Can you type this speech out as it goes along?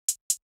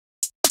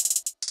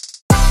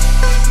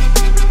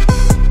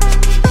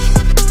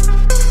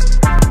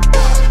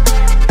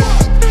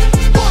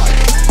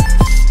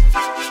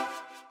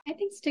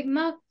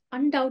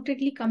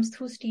undoubtedly comes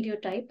through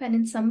stereotype, and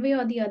in some way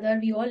or the other,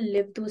 we all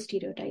live those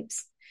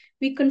stereotypes.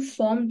 We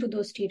conform to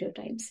those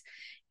stereotypes.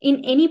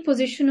 In any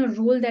position or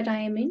role that I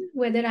am in,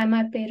 whether I'm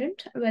a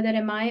parent, whether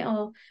am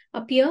I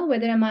a peer,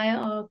 whether am I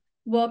a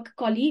work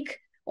colleague,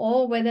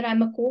 or whether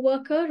I'm a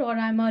co-worker or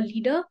I'm a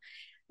leader,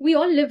 we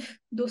all live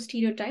those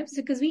stereotypes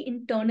because we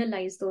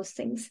internalize those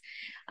things.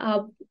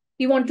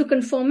 We want to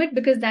confirm it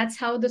because that's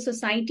how the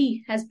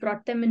society has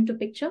brought them into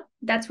picture.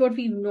 That's what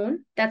we've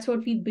known. That's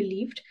what we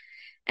believed.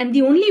 And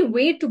the only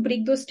way to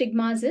break those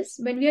stigmas is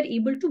when we are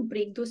able to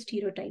break those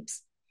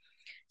stereotypes.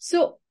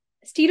 So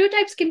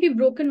stereotypes can be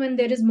broken when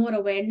there is more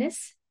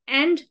awareness,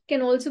 and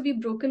can also be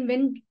broken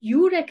when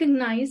you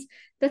recognize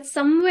that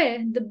somewhere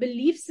the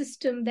belief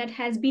system that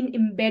has been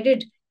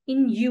embedded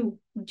in you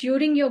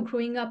during your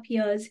growing up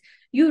years,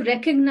 you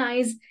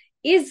recognize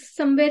is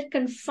somewhere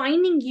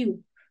confining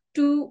you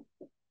to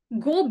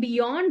go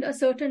beyond a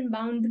certain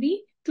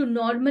boundary to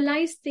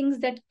normalize things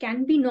that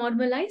can be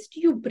normalized.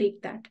 You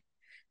break that.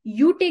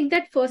 You take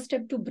that first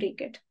step to break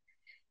it.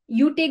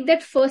 You take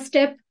that first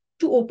step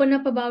to open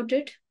up about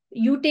it.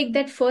 You take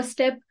that first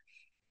step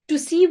to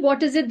see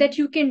what is it that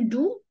you can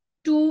do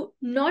to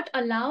not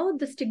allow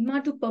the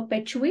stigma to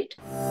perpetuate.